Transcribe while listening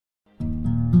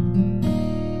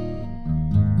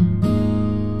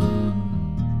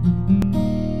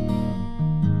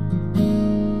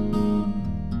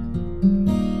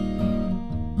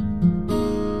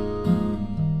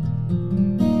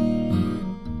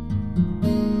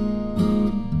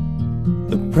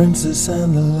princess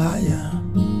and the liar.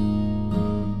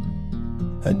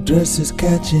 Her dress is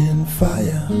catching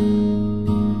fire.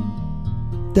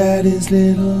 Daddy's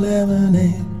little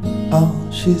lemonade, all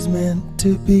she's meant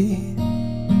to be.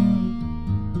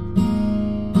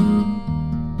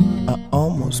 I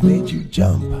almost made you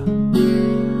jump.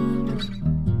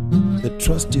 The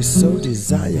trust you so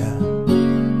desire.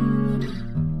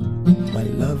 My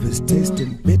love is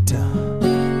tasting bitter,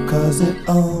 'cause it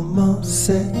almost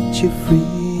set you free.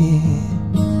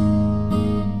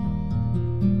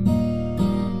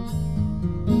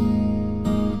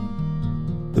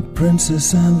 The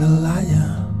princess and the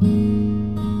liar.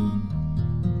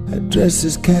 Her dress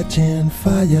is catching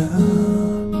fire.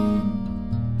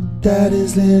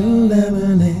 Daddy's little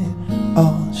lemonade,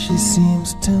 all she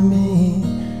seems to me.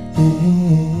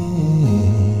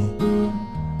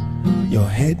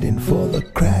 You're heading for the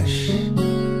crash.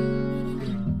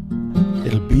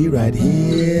 It'll be right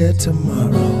here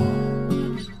tomorrow.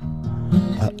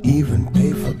 I'll even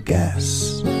pay for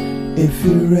gas if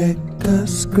you wreck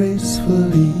us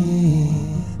gracefully.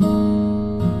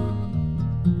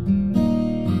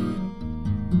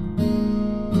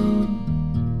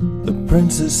 The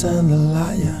princess and the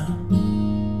liar.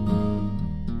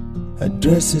 Her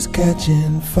dress is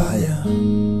catching fire.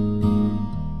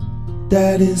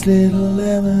 Daddy's little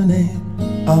lemonade,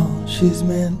 all she's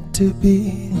meant to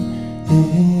be.